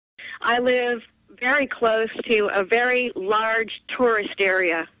I live very close to a very large tourist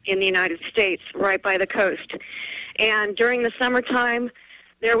area in the United States, right by the coast. And during the summertime,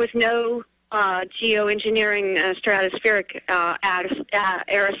 there was no geoengineering stratospheric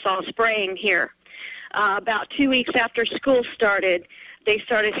aerosol spraying here. About 2 weeks after school started, they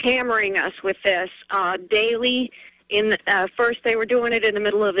started hammering us with this daily. First they were doing it in the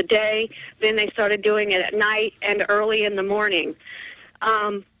middle of the day, then they started doing it at night and early in the morning.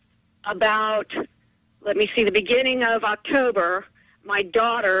 The beginning of October, my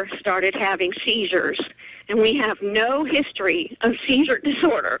daughter started having seizures, and we have no history of seizure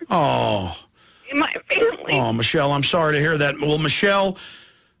disorder. Oh. In my family. Oh, Michelle, I'm sorry to hear that. Well, Michelle,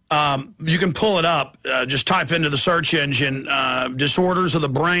 you can pull it up. Just type into the search engine, disorders of the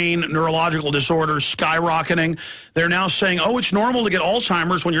brain, neurological disorders skyrocketing. They're now saying, oh, it's normal to get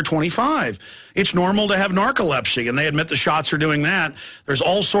Alzheimer's when you're 25. It's normal to have narcolepsy, and they admit the shots are doing that. There's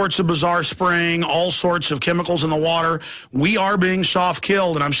all sorts of bizarre spraying, all sorts of chemicals in the water. We are being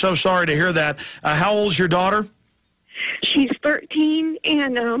soft-killed, and I'm so sorry to hear that. How old's your daughter? She's 13,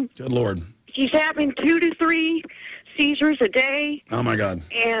 and good Lord. She's having 2 to 3 seizures a day. Oh, my God.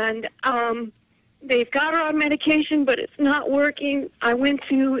 And they've got her on medication, but it's not working. I went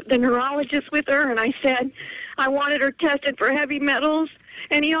to the neurologist with her, and I said I wanted her tested for heavy metals,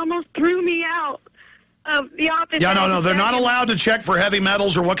 and he almost threw me out of the office. Yeah, no, they're not allowed to check for heavy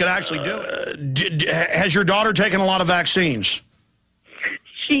metals or what could actually do it. Has your daughter taken a lot of vaccines?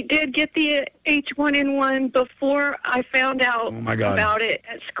 She did get the H1N1 before I found out about it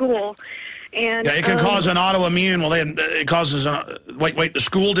at school. And, yeah, it can cause an autoimmune. Well, it causes wait, the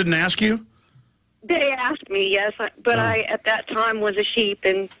school didn't ask you? They asked me, yes, but I, at that time, was a sheep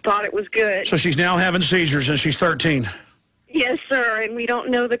and thought it was good. So she's now having seizures and she's 13. Yes, sir, and we don't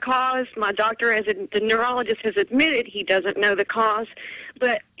know the cause. My doctor, the neurologist, has admitted he doesn't know the cause,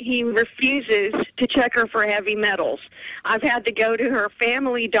 but he refuses to check her for heavy metals. I've had to go to her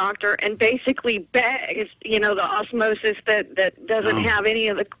family doctor and basically beg, the osmosis that doesn't have any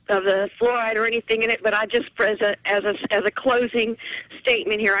of the fluoride or anything in it. But I just, as a closing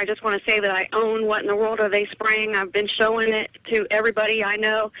statement here, I just want to say that I own What in the World Are They Spraying? I've been showing it to everybody I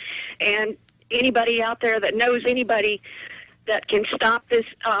know, and anybody out there that knows anybody that can stop this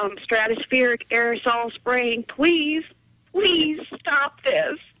stratospheric aerosol spraying, please stop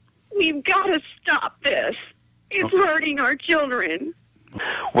this. We've got to stop this. It's hurting our children.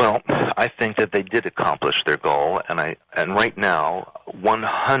 Well, I think that they did accomplish their goal, and right now,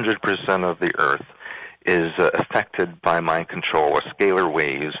 100% of the Earth is affected by mind control or scalar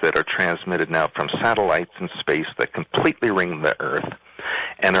waves that are transmitted now from satellites in space that completely ring the Earth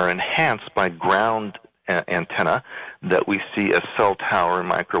and are enhanced by ground antenna that we see as cell tower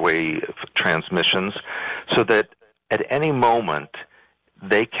microwave transmissions, so that at any moment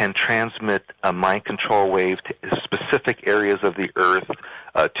they can transmit a mind control wave to specific areas of the Earth,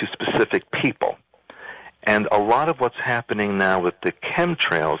 to specific people. And a lot of what's happening now with the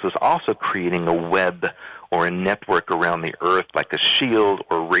chemtrails is also creating a web or a network around the Earth, like a shield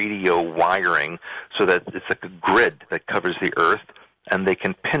or radio wiring, so that it's like a grid that covers the Earth, and they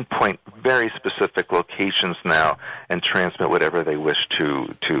can pinpoint very specific locations now and transmit whatever they wish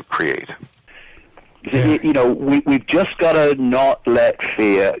to create. We've just got to not let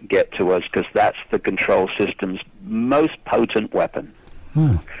fear get to us, because that's the control system's most potent weapon.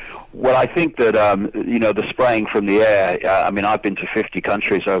 Well, I think that, the spraying from the air, I've been to 50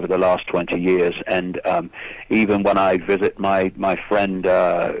 countries over the last 20 years, and even when I visit my friend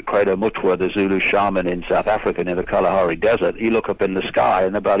Credo Mutwa, the Zulu shaman in South Africa near the Kalahari Desert, you look up in the sky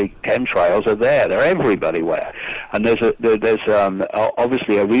and the bloody chemtrails are there. They're everywhere. And there's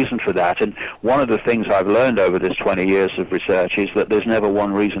obviously a reason for that. And one of the things I've learned over this 20 years of research is that there's never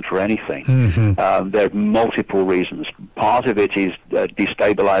one reason for anything. There are multiple reasons. Part of it is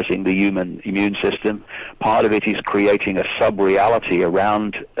destabilizing the human immune system. Part of it is creating a sub-reality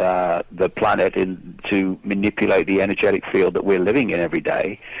around the planet to manipulate the energetic field that we're living in every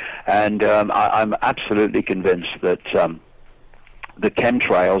day. And I'm absolutely convinced that the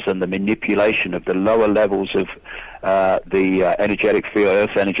chemtrails and the manipulation of the lower levels of the energetic field,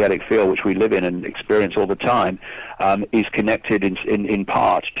 Earth's energetic field, which we live in and experience all the time, is connected in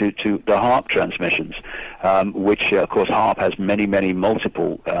part to the HAARP transmissions, which, of course, HAARP has many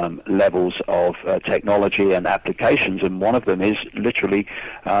multiple levels of technology and applications, and one of them is literally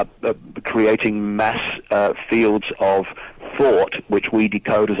creating mass fields of thought, which we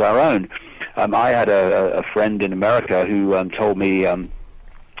decode as our own. I had a friend in America who told me a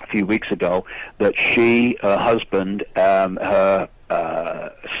few weeks ago that she, her husband, her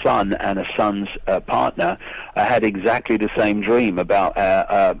son and a son's partner had exactly the same dream about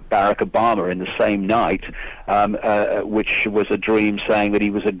Barack Obama in the same night, which was a dream saying that he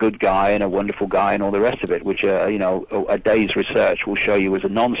was a good guy and a wonderful guy and all the rest of it, which a day's research will show you was a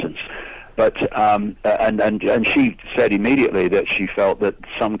nonsense. But and she said immediately that she felt that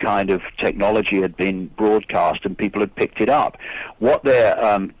some kind of technology had been broadcast and people had picked it up. What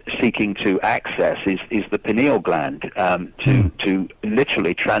they're seeking to access is the pineal gland to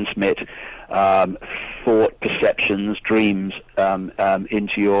literally transmit thought, perceptions, dreams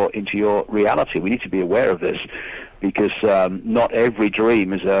into your reality. We need to be aware of this, because not every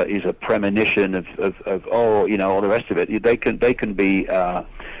dream is a premonition of all the rest of it. They can be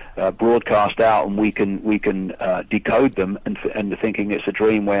broadcast out, and we can decode them and thinking it's a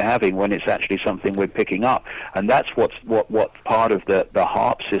dream we're having when it's actually something we're picking up. And that's what part of the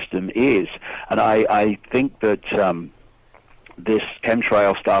HARP system is. And I think that this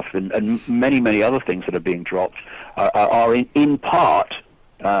chemtrail stuff and many other things that are being dropped are in part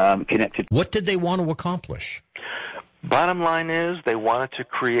connected. What did they want to accomplish? Bottom line is they wanted to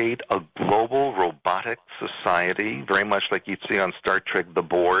create a global robotic society, very much like you'd see on Star Trek The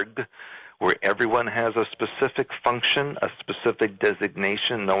Borg, where everyone has a specific function, a specific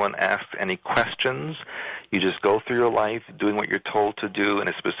designation. No one asks any questions. You just go through your life doing what you're told to do in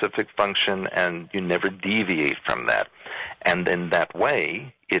a specific function, and you never deviate from that. And in that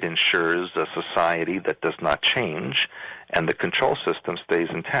way, it ensures a society that does not change, and the control system stays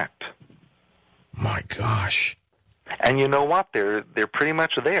intact. My gosh. And you know what? They're pretty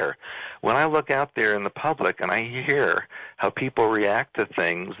much there. When I look out there in the public and I hear how people react to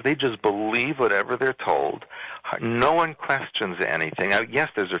things, they just believe whatever they're told. No one questions anything. Now,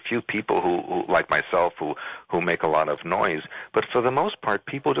 yes, there's a few people who like myself, who make a lot of noise. But for the most part,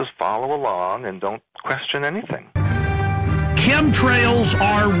 people just follow along and don't question anything. Chemtrails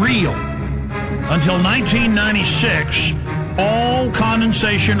are real. Until 1996, all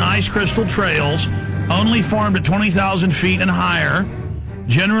condensation ice crystal trails only formed at 20,000 feet and higher,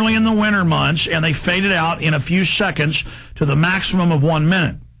 generally in the winter months, and they faded out in a few seconds to the maximum of 1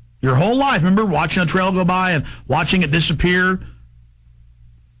 minute. Your whole life, remember, watching a trail go by and watching it disappear?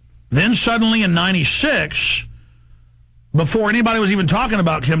 Then suddenly in 96, before anybody was even talking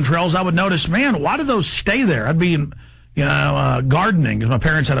about chemtrails, I would notice, man, why do those stay there? I'd be gardening, because my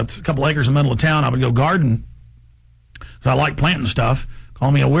parents had a couple acres in the middle of town. I would go garden, because I like planting stuff.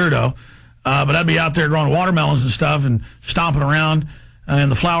 Call me a weirdo. But I'd be out there growing watermelons and stuff and stomping around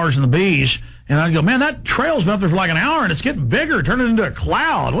and the flowers and the bees. And I'd go, man, that trail's been up there for like an hour and it's getting bigger, turning into a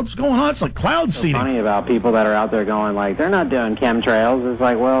cloud. What's going on? It's like cloud seeding. It's funny about people that are out there going like, they're not doing chemtrails. It's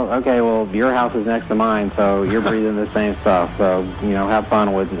like, well, okay, well, your house is next to mine, so you're breathing the same stuff. So, have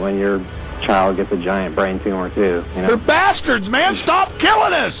fun with when your child gets a giant brain tumor too. They're bastards, man. Stop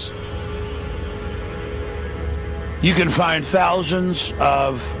killing us. You can find thousands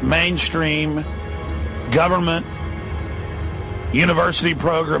of mainstream government university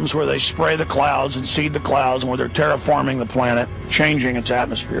programs where they spray the clouds and seed the clouds, and where they're terraforming the planet, changing its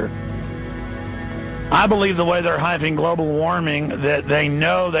atmosphere. I believe the way they're hyping global warming, that they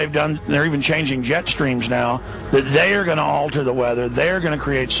know they're even changing jet streams now, that they are going to alter the weather, they're going to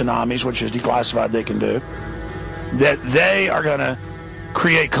create tsunamis, which is declassified they can do, that they are going to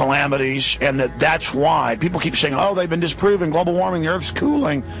create calamities, and that's why people keep saying, oh, they've been disproven global warming, the Earth's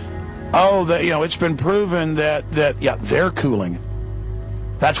cooling. Oh, it's been proven that they're cooling.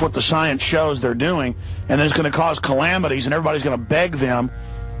 That's what the science shows they're doing, and then it's going to cause calamities, and everybody's going to beg them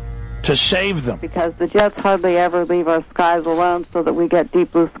to save them. Because the jets hardly ever leave our skies alone so that we get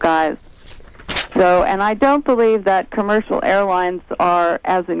deep blue skies. So, and I don't believe that commercial airlines are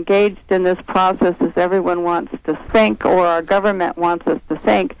as engaged in this process as everyone wants to think, or our government wants us to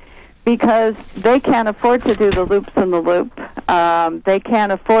think, because they can't afford to do the loops in the loop. They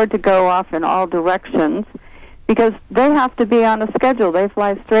can't afford to go off in all directions, because they have to be on a schedule. They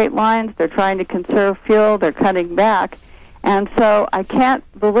fly straight lines. They're trying to conserve fuel. They're cutting back. And so I can't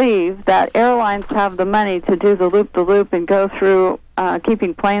believe that airlines have the money to do the loop and go through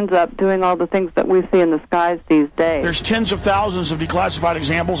keeping planes up, doing all the things that we see in the skies these days. There's tens of thousands of declassified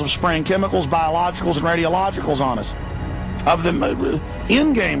examples of spraying chemicals, biologicals, and radiologicals on us. Of them,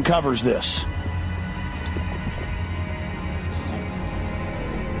 In-Game covers this.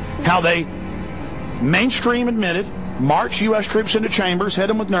 How they mainstream admitted, march U.S. troops into chambers, hit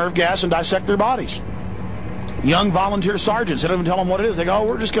them with nerve gas, and dissect their bodies. Young volunteer sergeants, they don't even tell them what it is. They go, oh,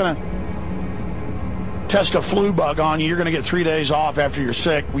 we're just going to test a flu bug on you. You're going to get 3 days off after you're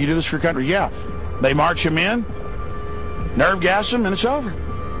sick. Will you do this for your country? Yeah. They march them in, nerve gas them, and it's over.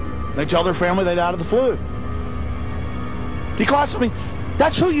 They tell their family they died of the flu. Declassify me.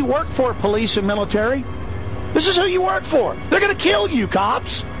 That's who you work for, police and military. This is who you work for. They're going to kill you,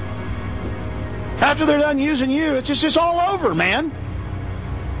 cops. After they're done using you, it's all over, man.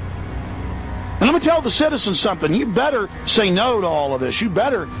 And let me tell the citizens something. You better say no to all of this. You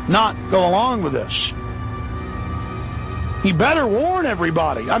better not go along with this. You better warn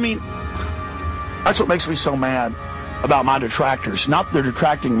everybody. I mean, that's what makes me so mad about my detractors. Not that they're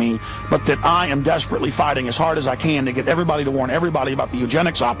detracting me, but that I am desperately fighting as hard as I can to get everybody to warn everybody about the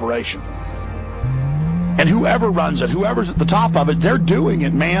eugenics operation. And whoever runs it, whoever's at the top of it, they're doing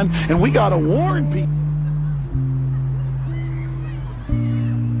it, man. And we got to warn people.